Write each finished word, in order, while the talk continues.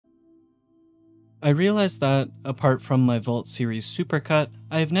I realized that, apart from my Vault series Supercut,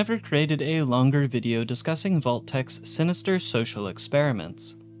 I have never created a longer video discussing Vault-Tech's sinister social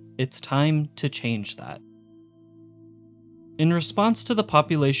experiments. It's time to change that. In response to the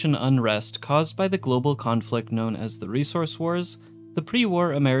population unrest caused by the global conflict known as the Resource Wars, the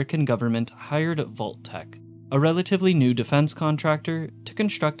pre-war American government hired Vault-Tech, a relatively new defense contractor, to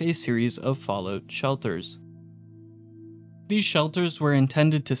construct a series of fallout shelters. These shelters were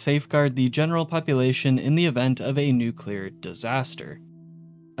intended to safeguard the general population in the event of a nuclear disaster.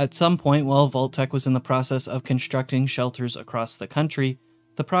 At some point while Vault-Tech was in the process of constructing shelters across the country,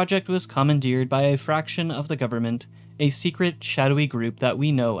 the project was commandeered by a fraction of the government, a secret, shadowy group that we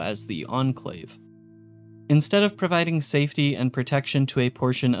know as the Enclave. Instead of providing safety and protection to a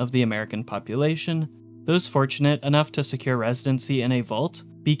portion of the American population, those fortunate enough to secure residency in a vault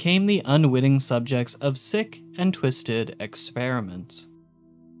became the unwitting subjects of sick and twisted experiments.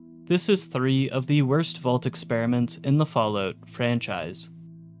 This is 3 of the worst vault experiments in the Fallout franchise.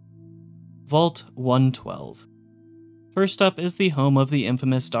 Vault 112. First up is the home of the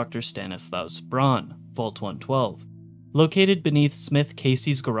infamous Dr. Stanislaus Braun, Vault 112. Located beneath Smith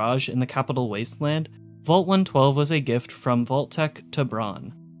Casey's garage in the Capital Wasteland, Vault 112 was a gift from Vault-Tech to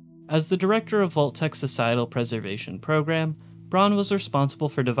Braun. As the director of Vault-Tech's Societal Preservation Program, Braun was responsible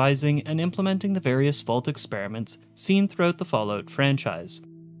for devising and implementing the various Vault experiments seen throughout the Fallout franchise.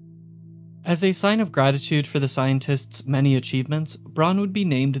 As a sign of gratitude for the scientists' many achievements, Braun would be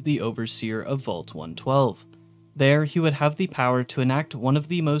named the overseer of Vault 112. There, he would have the power to enact one of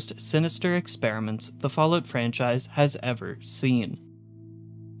the most sinister experiments the Fallout franchise has ever seen.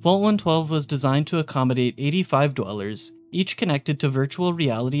 Vault 112 was designed to accommodate 85 dwellers, each connected to virtual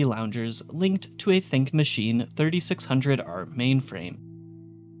reality loungers linked to a Think Machine 3600R mainframe.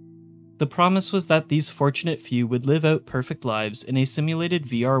 The promise was that these fortunate few would live out perfect lives in a simulated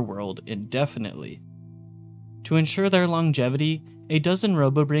VR world indefinitely. To ensure their longevity, a dozen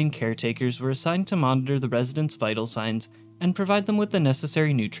RoboBrain caretakers were assigned to monitor the residents' vital signs and provide them with the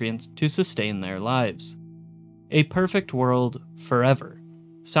necessary nutrients to sustain their lives. A perfect world forever.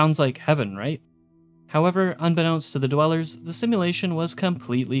 Sounds like heaven, right? However, unbeknownst to the dwellers, the simulation was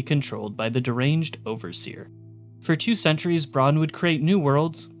completely controlled by the deranged overseer. For 2 centuries, Braun would create new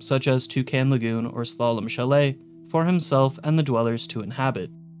worlds, such as Toucan Lagoon or Slalom Chalet, for himself and the dwellers to inhabit.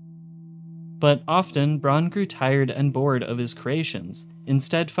 But often, Braun grew tired and bored of his creations,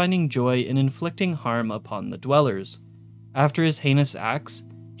 instead finding joy in inflicting harm upon the dwellers. After his heinous acts,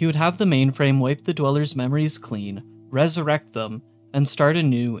 he would have the mainframe wipe the dwellers' memories clean, resurrect them, and start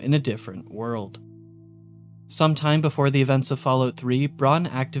anew in a different world. Sometime before the events of Fallout 3, Braun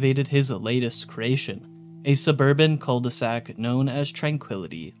activated his latest creation, a suburban cul-de-sac known as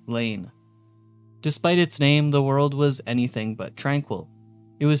Tranquility Lane. Despite its name, the world was anything but tranquil.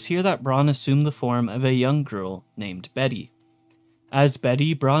 It was here that Braun assumed the form of a young girl named Betty. As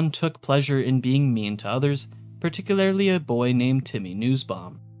Betty, Braun took pleasure in being mean to others, particularly a boy named Timmy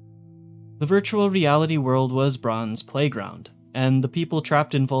Newsbaum. The virtual reality world was Braun's playground, and the people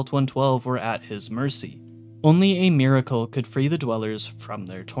trapped in Vault 112 were at his mercy. Only a miracle could free the dwellers from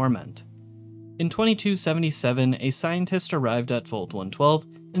their torment. In 2277, a scientist arrived at Vault 112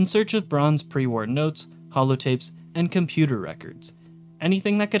 in search of Braun's pre-war notes, holotapes, and computer records,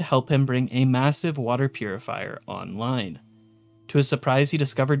 anything that could help him bring a massive water purifier online. To his surprise, he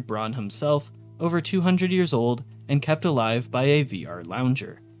discovered Braun himself, over 200 years old and kept alive by a VR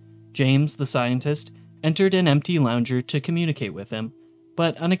lounger. James, the scientist, entered an empty lounger to communicate with him,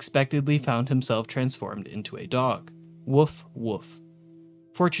 but unexpectedly found himself transformed into a dog. Woof, woof.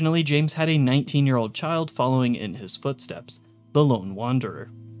 Fortunately, James had a 19-year-old child following in his footsteps, the Lone Wanderer.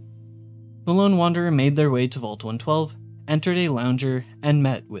 The Lone Wanderer made their way to Vault 112, entered a lounger, and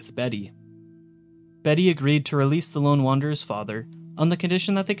met with Betty. Betty agreed to release the Lone Wanderer's father on the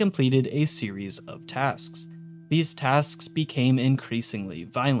condition that they completed a series of tasks. These tasks became increasingly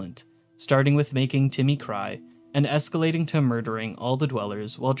violent, starting with making Timmy cry, and escalating to murdering all the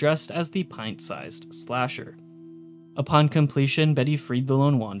dwellers while dressed as the pint-sized slasher. Upon completion, Betty freed the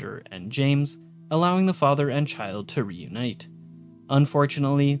Lone Wanderer and James, allowing the father and child to reunite.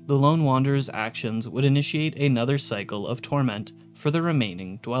 Unfortunately, the Lone Wanderer's actions would initiate another cycle of torment for the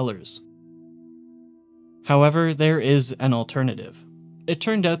remaining dwellers. However, there is an alternative. It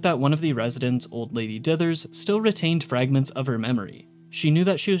turned out that one of the residents, Old Lady Dithers, still retained fragments of her memory. She knew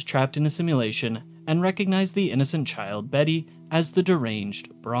that she was trapped in a simulation and recognized the innocent child, Betty, as the deranged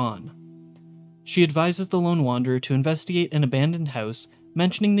Braun. She advises the Lone Wanderer to investigate an abandoned house,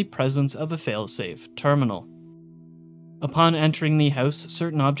 mentioning the presence of a failsafe terminal. Upon entering the house,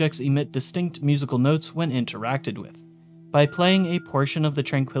 certain objects emit distinct musical notes when interacted with. By playing a portion of the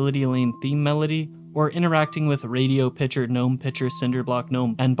Tranquility Lane theme melody, or interacting with radio pitcher, gnome pitcher, cinderblock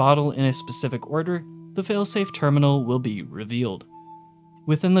gnome, and bottle in a specific order, the failsafe terminal will be revealed.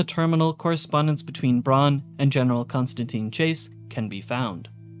 Within the terminal, correspondence between Braun and General Constantine Chase can be found.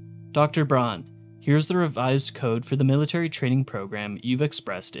 Dr. Braun, here's the revised code for the military training program you've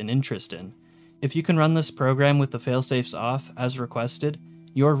expressed an interest in. If you can run this program with the failsafes off, as requested,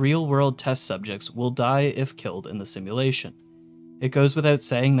 your real-world test subjects will die if killed in the simulation. It goes without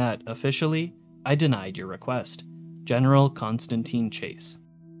saying that, officially, I denied your request. General Constantine Chase.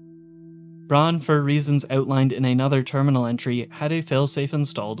 Braun, for reasons outlined in another terminal entry, had a failsafe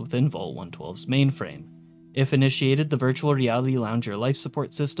installed within Vault 112's mainframe. If initiated, the virtual reality lounger life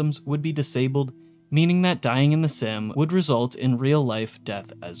support systems would be disabled, meaning that dying in the sim would result in real-life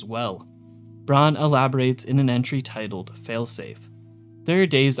death as well. Braun elaborates in an entry titled Failsafe. There are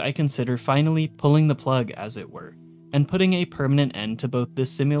days I consider finally pulling the plug, as it were, and putting a permanent end to both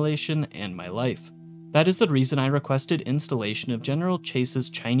this simulation and my life. That is the reason I requested installation of General Chase's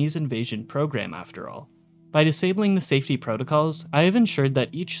Chinese invasion program, after all. By disabling the safety protocols, I have ensured that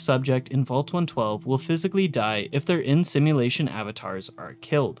each subject in Vault 112 will physically die if their in-simulation avatars are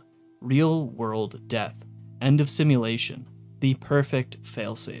killed. Real-world death. End of simulation. The perfect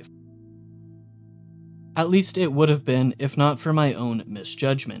failsafe. At least it would have been, if not for my own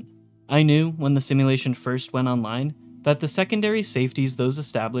misjudgment. I knew, when the simulation first went online, that the secondary safeties those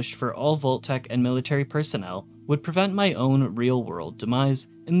established for all Vault-Tec and military personnel would prevent my own real-world demise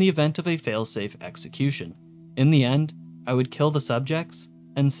in the event of a failsafe execution. In the end, I would kill the subjects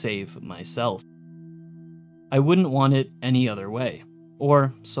and save myself. I wouldn't want it any other way,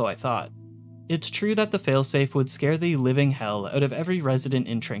 or so I thought. It's true that the failsafe would scare the living hell out of every resident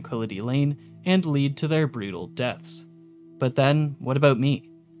in Tranquility Lane and lead to their brutal deaths. But then, what about me?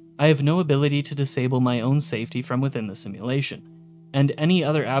 I have no ability to disable my own safety from within the simulation, and any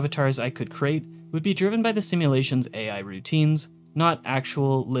other avatars I could create would be driven by the simulation's AI routines, not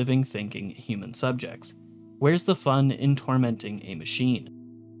actual living, thinking human subjects. Where's the fun in tormenting a machine?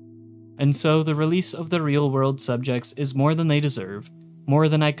 And so the release of the real-world subjects is more than they deserve, more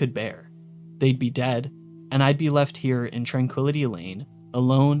than I could bear. They'd be dead, and I'd be left here in Tranquility Lane,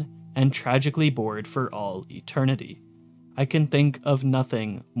 alone and tragically bored for all eternity. I can think of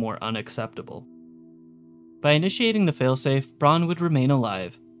nothing more unacceptable. By initiating the failsafe, Braun would remain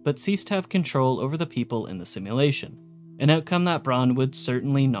alive, but cease to have control over the people in the simulation, an outcome that Braun would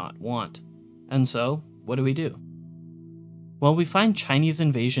certainly not want. And so, what do we do? Well, we find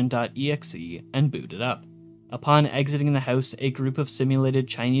ChineseInvasion.exe and boot it up. Upon exiting the house, a group of simulated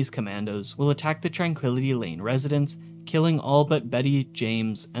Chinese commandos will attack the Tranquility Lane residents, killing all but Betty,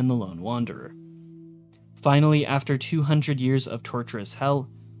 James, and the Lone Wanderer. Finally, after 200 years of torturous hell,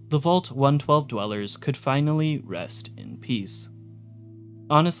 the Vault 112 dwellers could finally rest in peace.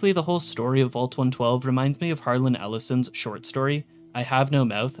 Honestly, the whole story of Vault 112 reminds me of Harlan Ellison's short story, I Have No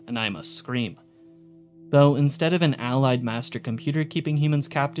Mouth and I Must Scream. Though instead of an allied master computer keeping humans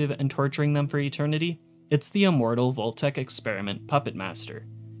captive and torturing them for eternity, it's the immortal Vault-Tec experiment Puppet Master.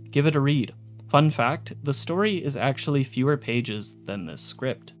 Give it a read. Fun fact, the story is actually fewer pages than this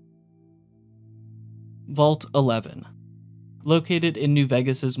script. Vault 11. Located in New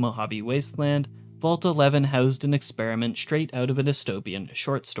Vegas's Mojave Wasteland, Vault 11 housed an experiment straight out of a dystopian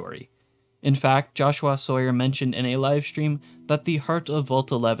short story. In fact, Joshua Sawyer mentioned in a livestream that the heart of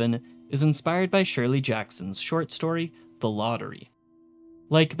Vault 11 is inspired by Shirley Jackson's short story, The Lottery.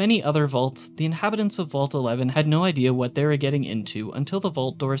 Like many other vaults, the inhabitants of Vault 11 had no idea what they were getting into until the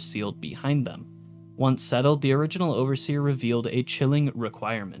vault doors sealed behind them. Once settled, the original overseer revealed a chilling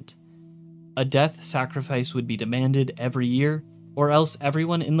requirement. A death sacrifice would be demanded every year, or else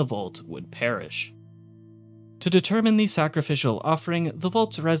everyone in the vault would perish. To determine the sacrificial offering, the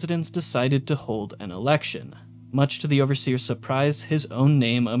vault's residents decided to hold an election. Much to the overseer's surprise, his own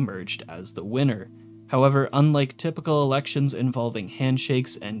name emerged as the winner. However, unlike typical elections involving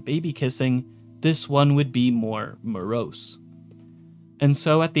handshakes and baby kissing, this one would be more morose. And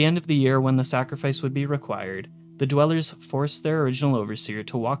so at the end of the year, when the sacrifice would be required, the dwellers forced their original overseer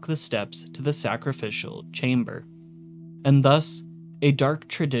to walk the steps to the sacrificial chamber. And thus, a dark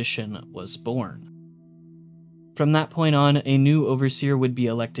tradition was born. From that point on, a new overseer would be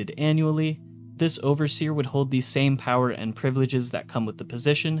elected annually. This overseer would hold the same power and privileges that come with the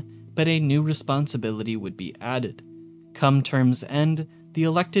position, but a new responsibility would be added. Come term's end, the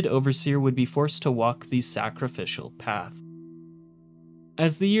elected overseer would be forced to walk the sacrificial path.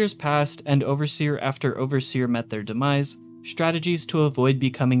 As the years passed and overseer after overseer met their demise, strategies to avoid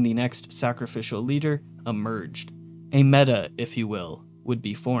becoming the next sacrificial leader emerged. A meta, if you will, would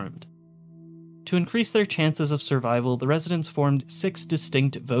be formed. To increase their chances of survival, the residents formed 6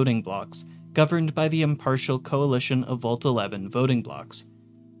 distinct voting blocks, governed by the impartial coalition of Vault 11 voting blocks.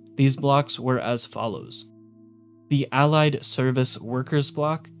 These blocks were as follows: the Allied Service Workers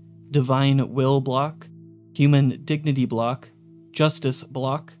Block, Divine Will Block, Human Dignity Block, Justice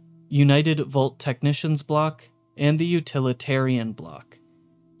Block, United Vault Technicians Block, and the Utilitarian Block.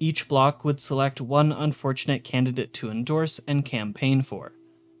 Each block would select one unfortunate candidate to endorse and campaign for.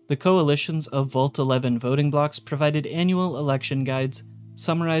 The coalitions of Vault 11 voting blocks provided annual election guides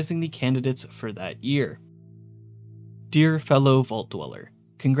summarizing the candidates for that year. Dear fellow Vault Dweller,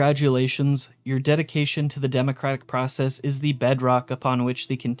 congratulations, your dedication to the democratic process is the bedrock upon which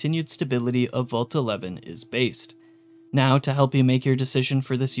the continued stability of Vault 11 is based. Now, to help you make your decision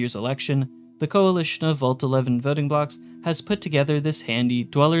for this year's election, the coalition of Vault 11 voting blocks has put together this handy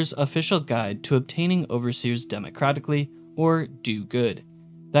Dweller's official guide to obtaining overseers democratically, or do good,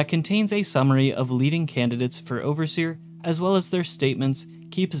 that contains a summary of leading candidates for overseer, as well as their statements,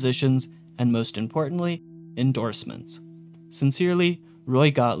 key positions, and most importantly, endorsements. Sincerely, Roy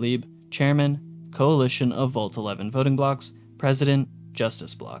Gottlieb, Chairman, Coalition of Vault 11 Voting Blocks, President,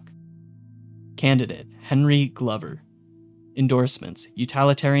 Justice Block. Candidate, Henry Glover. Endorsements,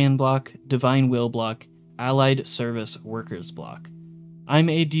 Utilitarian Block, Divine Will Block, Allied Service Workers Block. I'm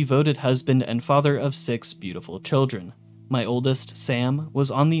a devoted husband and father of 6 beautiful children. My oldest, Sam, was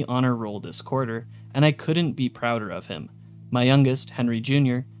on the honor roll this quarter, and I couldn't be prouder of him. My youngest, Henry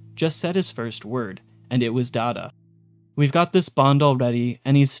Jr., just said his first word, and it was Dada. We've got this bond already,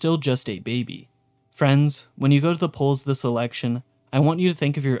 and he's still just a baby. Friends, when you go to the polls this election, I want you to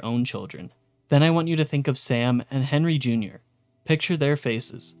think of your own children. Then I want you to think of Sam and Henry Jr. Picture their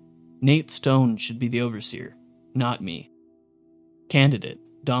faces. Nate Stone should be the overseer, not me. Candidate,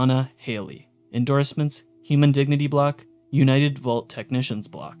 Donna Haley. Endorsements, Human Dignity Block, United Vault Technicians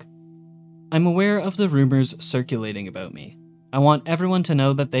Block. I'm aware of the rumors circulating about me. I want everyone to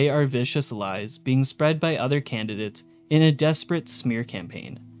know that they are vicious lies being spread by other candidates in a desperate smear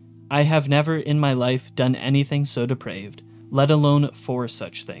campaign. I have never in my life done anything so depraved, let alone 4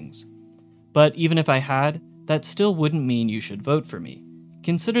 such things. But even if I had, that still wouldn't mean you should vote for me.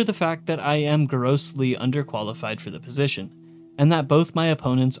 Consider the fact that I am grossly underqualified for the position, and that both my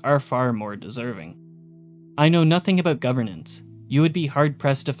opponents are far more deserving. I know nothing about governance. You would be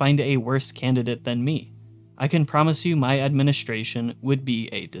hard-pressed to find a worse candidate than me. I can promise you my administration would be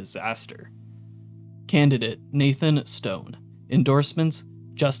a disaster. Candidate, Nathan Stone. Endorsements,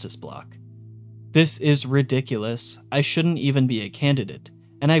 Justice Block. This is ridiculous. I shouldn't even be a candidate,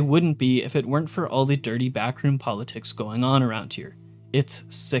 and I wouldn't be if it weren't for all the dirty backroom politics going on around here. It's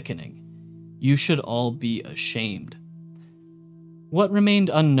sickening. You should all be ashamed. What remained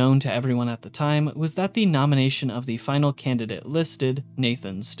unknown to everyone at the time was that the nomination of the final candidate listed,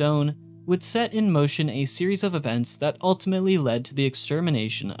 Nathan Stone, would set in motion a series of events that ultimately led to the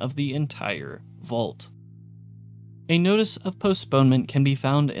extermination of the entire Vault. A notice of postponement can be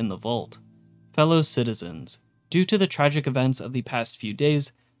found in the Vault. Fellow citizens, due to the tragic events of the past few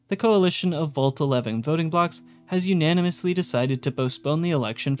days, the coalition of Vault 11 voting blocks has unanimously decided to postpone the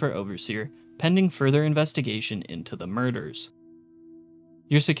election for overseer pending further investigation into the murders.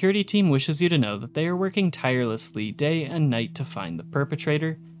 Your security team wishes you to know that they are working tirelessly day and night to find the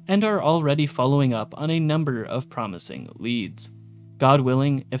perpetrator, and are already following up on a number of promising leads. God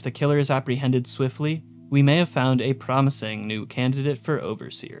willing, if the killer is apprehended swiftly, we may have found a promising new candidate for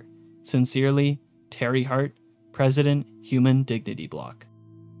overseer. Sincerely, Terry Hart, President, Human Dignity Block.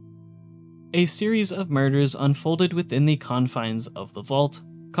 A series of murders unfolded within the confines of the Vault,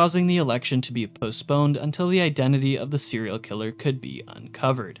 causing the election to be postponed until the identity of the serial killer could be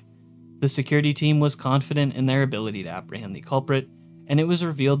uncovered. The security team was confident in their ability to apprehend the culprit, and it was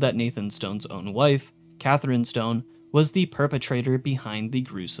revealed that Nathan Stone's own wife, Catherine Stone, was the perpetrator behind the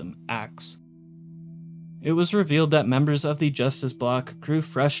gruesome acts. It was revealed that members of the Justice Block grew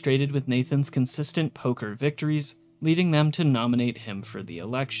frustrated with Nathan's consistent poker victories, leading them to nominate him for the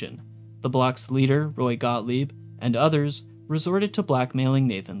election. The block's leader, Roy Gottlieb, and others resorted to blackmailing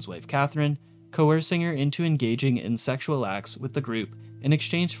Nathan's wife Catherine, coercing her into engaging in sexual acts with the group in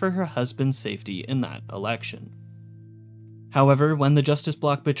exchange for her husband's safety in that election. However, when the Justice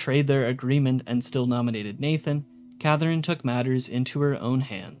Block betrayed their agreement and still nominated Nathan, Catherine took matters into her own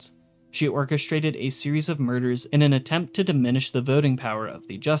hands. She orchestrated a series of murders in an attempt to diminish the voting power of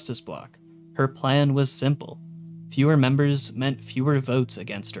the Justice Block. Her plan was simple. Fewer members meant fewer votes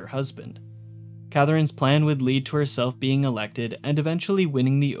against her husband. Catherine's plan would lead to herself being elected and eventually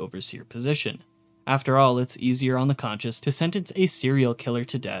winning the overseer position. After all, it's easier on the conscience to sentence a serial killer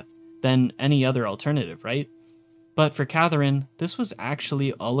to death than any other alternative, right? But for Catherine, this was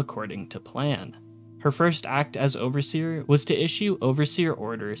actually all according to plan. Her first act as Overseer was to issue Overseer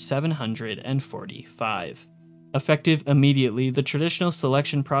Order 745. Effective immediately, the traditional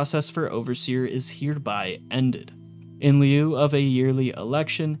selection process for Overseer is hereby ended. In lieu of a yearly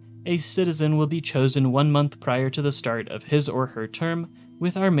election, a citizen will be chosen 1 month prior to the start of his or her term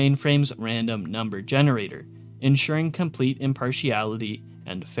with our mainframe's random number generator, ensuring complete impartiality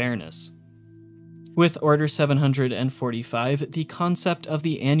and fairness. With Order 745, the concept of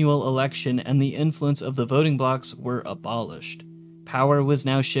the annual election and the influence of the voting blocks were abolished. Power was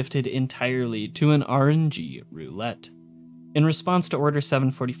now shifted entirely to an RNG roulette. In response to Order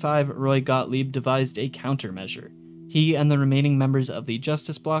 745, Roy Gottlieb devised a countermeasure. He and the remaining members of the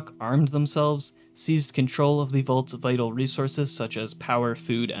Justice Bloc armed themselves, seized control of the Vault's vital resources such as power,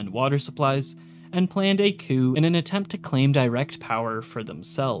 food, and water supplies, and planned a coup in an attempt to claim direct power for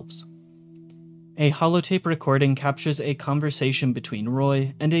themselves. A holotape recording captures a conversation between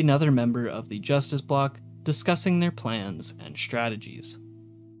Roy and another member of the Justice Bloc discussing their plans and strategies.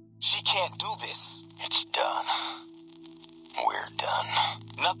 She can't do this. It's done. We're done.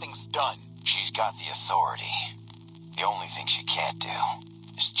 Nothing's done. She's got the authority. The only thing she can't do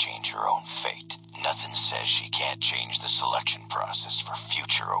is change her own fate. Nothing says she can't change the selection process for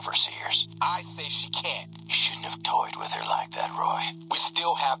future overseers. I say she can't. You shouldn't have toyed with her like that, Roy. We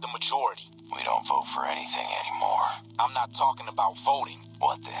still have the majority. We don't vote for anything anymore. I'm not talking about voting.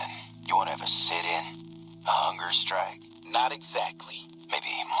 What then? You want to have a sit-in? A hunger strike? Not exactly. Maybe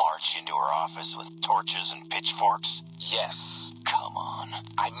march into her office with torches and pitchforks? Yes. Come on.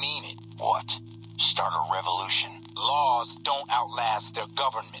 I mean it. What? Start a revolution? Laws don't outlast their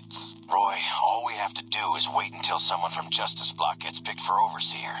governments. Roy, all we have to do is wait until someone from Justice Bloc gets picked for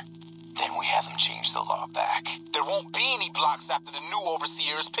Overseer. Then we have them change the law back. There won't be any blocks after the new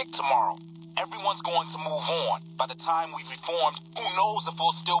Overseer is picked tomorrow. Everyone's going to move on. By the time we've reformed, who knows if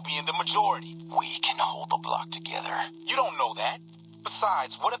we'll still be in the majority? We can hold the block together. You don't know that.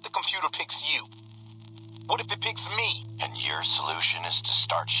 Besides, what if the computer picks you? What if it picks me? And your solution is to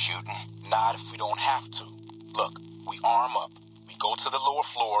start shooting? Not if we don't have to. Look, we arm up. We go to the lower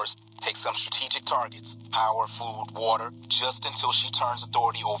floors, take some strategic targets. Power, food, water, just until she turns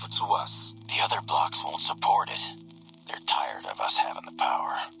authority over to us. The other blocks won't support it. They're tired of us having the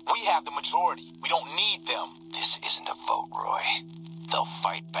power. We have the majority. We don't need them. This isn't a vote, Roy. They'll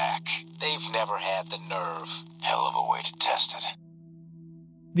fight back. They've never had the nerve. Hell of a way to test it.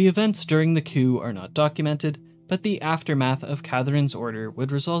 The events during the coup are not documented, but the aftermath of Catherine's order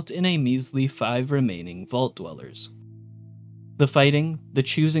would result in a measly 5 remaining Vault Dwellers. The fighting, the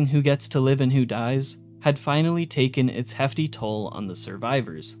choosing who gets to live and who dies, had finally taken its hefty toll on the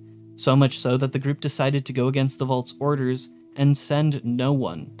survivors, so much so that the group decided to go against the Vault's orders and send no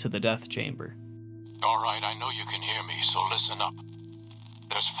one to the death chamber. Alright, I know you can hear me, so listen up.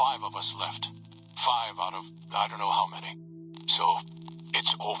 There's 5 of us left. 5 out of I don't know how many. So,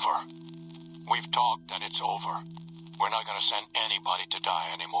 it's over. We've talked and it's over. We're not gonna send anybody to die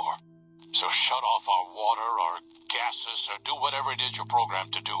anymore. So shut off our water, our gases, or do whatever it is you're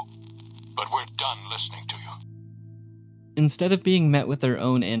programmed to do. But we're done listening to you. Instead of being met with their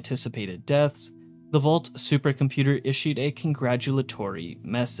own anticipated deaths, the Vault supercomputer issued a congratulatory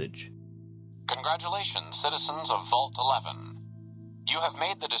message. Congratulations, citizens of Vault 11. You have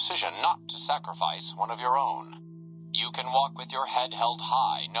made the decision not to sacrifice one of your own. You can walk with your head held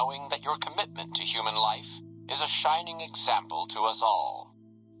high, knowing that your commitment to human life is a shining example to us all.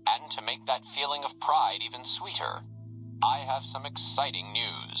 And to make that feeling of pride even sweeter, I have some exciting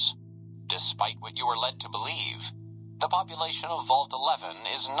news. Despite what you were led to believe, the population of Vault 11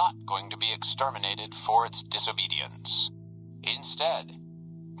 is not going to be exterminated for its disobedience. Instead,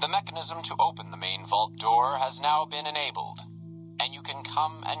 the mechanism to open the main vault door has now been enabled, and you can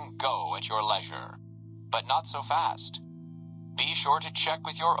come and go at your leisure. But not so fast. Be sure to check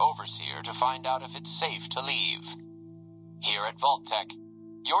with your overseer to find out if it's safe to leave. Here at Vault-Tec,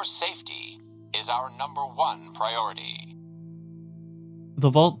 your safety is our #1 priority. The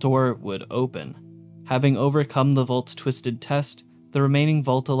vault door would open. Having overcome the vault's twisted test, the remaining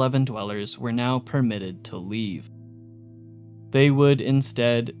Vault 11 dwellers were now permitted to leave. They would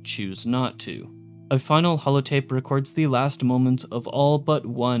instead choose not to. A final holotape records the last moments of all but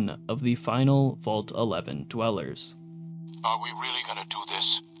one of the final Vault 11 dwellers. Are we really gonna do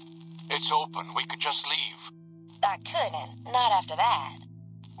this? It's open, we could just leave. I couldn't, not after that.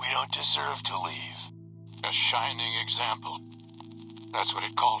 We don't deserve to leave. A shining example. That's what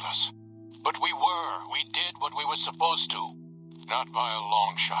it called us. But we did what we were supposed to. Not by a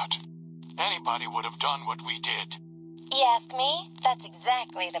long shot. Anybody would have done what we did. You ask me? That's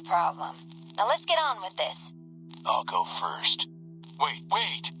exactly the problem. Now let's get on with this. I'll go first.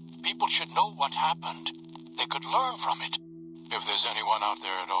 Wait. People should know what happened. They could learn from it. If there's anyone out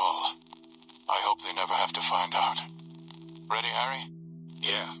there at all, I hope they never have to find out. Ready, Harry?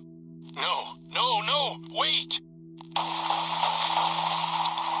 Yeah. No, wait!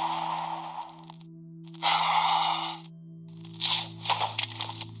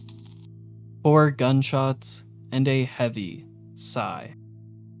 Four gunshots and a heavy sigh.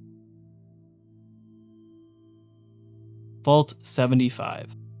 Vault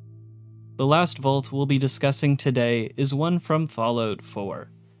 75. The last vault we'll be discussing today is one from Fallout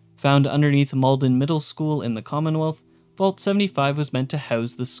 4. Found underneath Malden Middle School in the Commonwealth, Vault 75 was meant to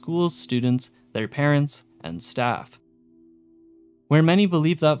house the school's students, their parents, and staff. Where many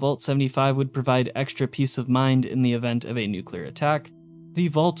believe that Vault 75 would provide extra peace of mind in the event of a nuclear attack, the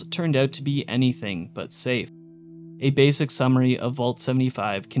vault turned out to be anything but safe. A basic summary of Vault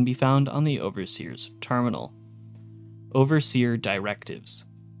 75 can be found on the Overseer's terminal. Overseer Directives.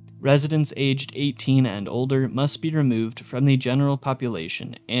 Residents aged 18 and older must be removed from the general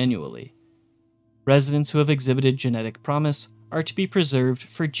population annually. Residents who have exhibited genetic promise are to be preserved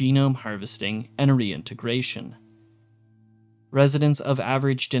for genome harvesting and reintegration. Residents of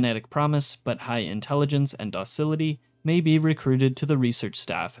average genetic promise but high intelligence and docility may be recruited to the research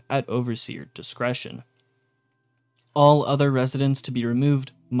staff at Overseer discretion. All other residents to be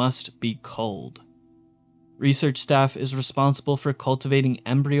removed must be culled. Research staff is responsible for cultivating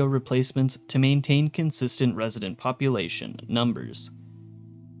embryo replacements to maintain consistent resident population numbers.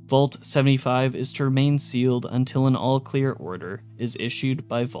 Vault 75 is to remain sealed until an all-clear order is issued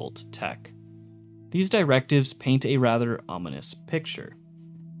by Vault Tech. These directives paint a rather ominous picture.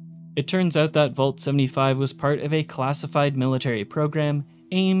 It turns out that Vault 75 was part of a classified military program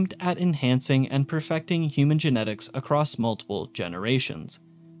aimed at enhancing and perfecting human genetics across multiple generations.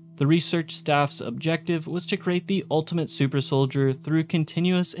 The research staff's objective was to create the ultimate super soldier through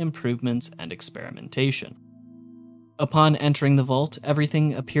continuous improvements and experimentation. Upon entering the vault,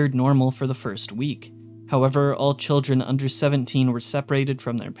 everything appeared normal for the first week. However, all children under 17 were separated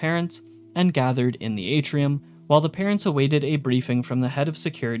from their parents and gathered in the atrium, while the parents awaited a briefing from the head of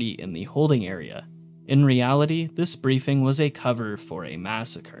security in the holding area. In reality, this briefing was a cover for a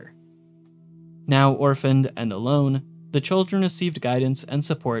massacre. Now orphaned and alone, the children received guidance and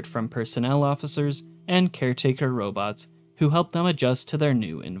support from personnel officers and caretaker robots who helped them adjust to their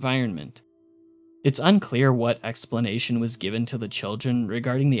new environment. It's unclear what explanation was given to the children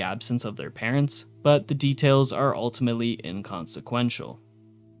regarding the absence of their parents, but the details are ultimately inconsequential.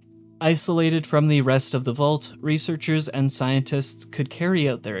 Isolated from the rest of the vault, researchers and scientists could carry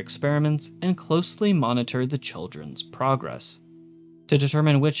out their experiments and closely monitor the children's progress. To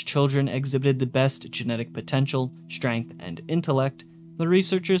determine which children exhibited the best genetic potential, strength, and intellect, the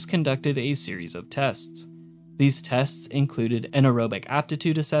researchers conducted a series of tests. These tests included an aerobic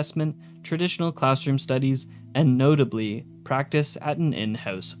aptitude assessment, traditional classroom studies, and notably, practice at an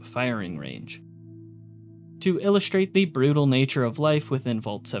in-house firing range. To illustrate the brutal nature of life within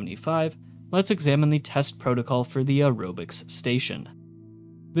Vault 75, let's examine the test protocol for the aerobics station.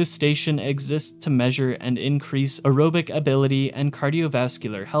 This station exists to measure and increase aerobic ability and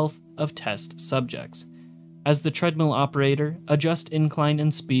cardiovascular health of test subjects. As the treadmill operator, adjust incline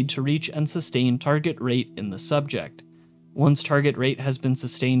and speed to reach and sustain target rate in the subject. Once target rate has been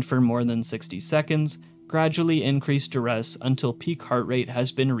sustained for more than 60 seconds, gradually increase duress until peak heart rate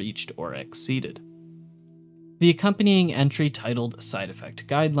has been reached or exceeded. The accompanying entry titled Side Effect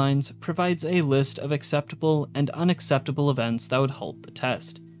Guidelines provides a list of acceptable and unacceptable events that would halt the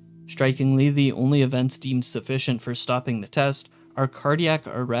test. Strikingly, the only events deemed sufficient for stopping the test are cardiac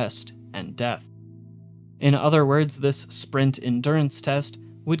arrest and death. In other words, this sprint endurance test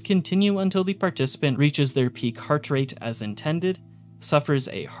would continue until the participant reaches their peak heart rate as intended, suffers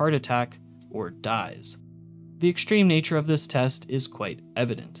a heart attack, or dies. The extreme nature of this test is quite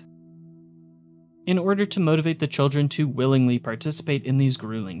evident. In order to motivate the children to willingly participate in these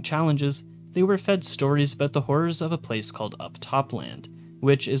grueling challenges, they were fed stories about the horrors of a place called Uptopland,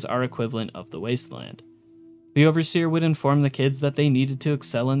 which is our equivalent of the Wasteland. The Overseer would inform the kids that they needed to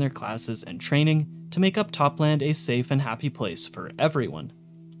excel in their classes and training to make Uptopland a safe and happy place for everyone.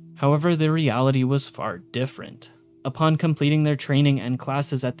 However, the reality was far different. Upon completing their training and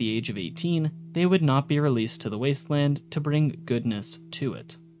classes at the age of 18, they would not be released to the Wasteland to bring goodness to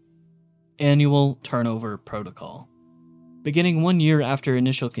it. Annual Turnover Protocol. Beginning 1 year after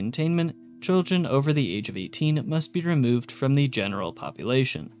initial containment, children over the age of 18 must be removed from the general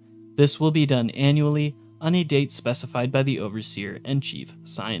population. This will be done annually on a date specified by the Overseer and Chief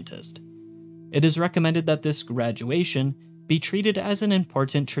Scientist. It is recommended that this graduation be treated as an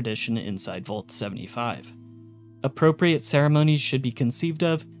important tradition inside Vault 75. Appropriate ceremonies should be conceived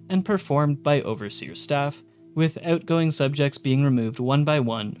of and performed by overseer staff, with outgoing subjects being removed one by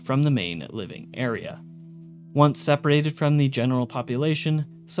one from the main living area. Once separated from the general population,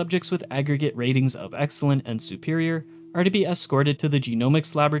 subjects with aggregate ratings of excellent and superior are to be escorted to the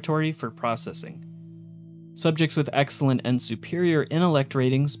genomics laboratory for processing. Subjects with excellent and superior intellect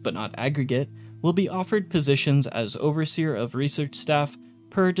ratings, but not aggregate, will be offered positions as overseer of research staff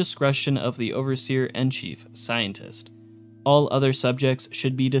per discretion of the overseer and chief scientist. All other subjects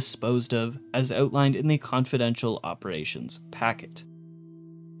should be disposed of as outlined in the confidential operations packet.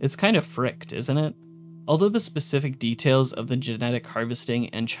 It's kind of fricked, isn't it? Although the specific details of the genetic harvesting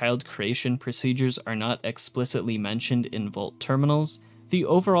and child creation procedures are not explicitly mentioned in Vault terminals, the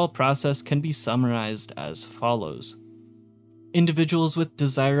overall process can be summarized as follows. Individuals with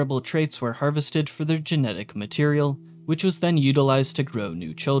desirable traits were harvested for their genetic material, which was then utilized to grow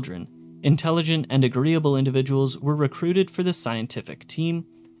new children. Intelligent and agreeable individuals were recruited for the scientific team,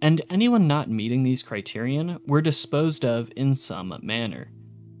 and anyone not meeting these criterion were disposed of in some manner.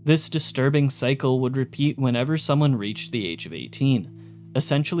 This disturbing cycle would repeat whenever someone reached the age of 18,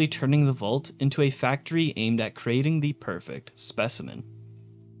 essentially turning the Vault into a factory aimed at creating the perfect specimen.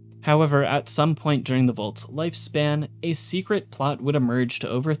 However, at some point during the Vault's lifespan, a secret plot would emerge to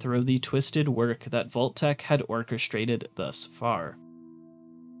overthrow the twisted work that Vault Tech had orchestrated thus far.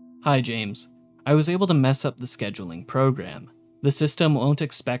 Hi James, I was able to mess up the scheduling program. The system won't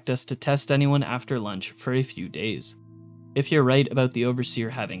expect us to test anyone after lunch for a few days. If you're right about the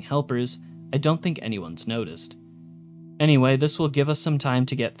Overseer having helpers, I don't think anyone's noticed. Anyway, this will give us some time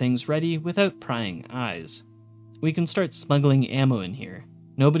to get things ready without prying eyes. We can start smuggling ammo in here.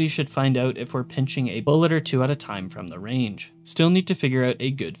 Nobody should find out if we're pinching a bullet or two at a time from the range. Still need to figure out a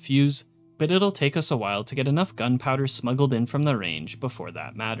good fuse, but it'll take us a while to get enough gunpowder smuggled in from the range before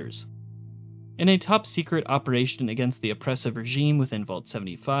that matters. In a top-secret operation against the oppressive regime within Vault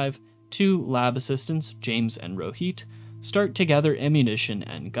 75, two lab assistants, James and Rohit, start to gather ammunition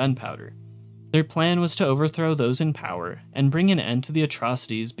and gunpowder. Their plan was to overthrow those in power and bring an end to the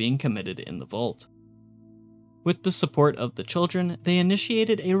atrocities being committed in the Vault. With the support of the children, they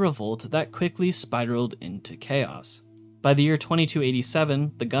initiated a revolt that quickly spiraled into chaos. By the year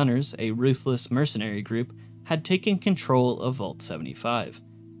 2287, the Gunners, a ruthless mercenary group, had taken control of Vault 75.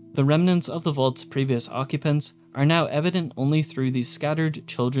 The remnants of the Vault's previous occupants are now evident only through these scattered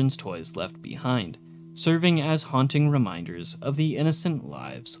children's toys left behind, serving as haunting reminders of the innocent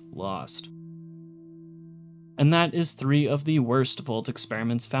lives lost. And that is 3 of the worst Vault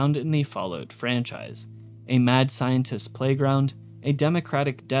experiments found in the Fallout franchise: a mad scientist's playground, a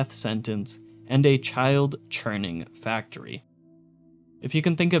democratic death sentence, and a child-churning factory. If you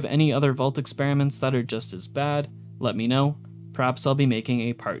can think of any other Vault experiments that are just as bad, let me know. Perhaps I'll be making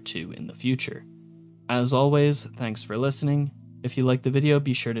a part 2 in the future. As always, thanks for listening. If you liked the video,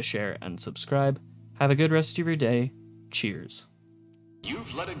 be sure to share and subscribe. Have a good rest of your day. Cheers.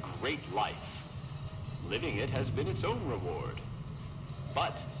 You've led a great life. Living it has been its own reward.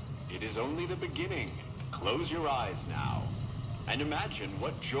 But it is only the beginning. Close your eyes now, and imagine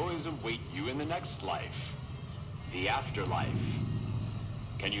what joys await you in the next life. The afterlife.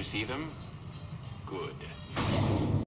 Can you see them? Good.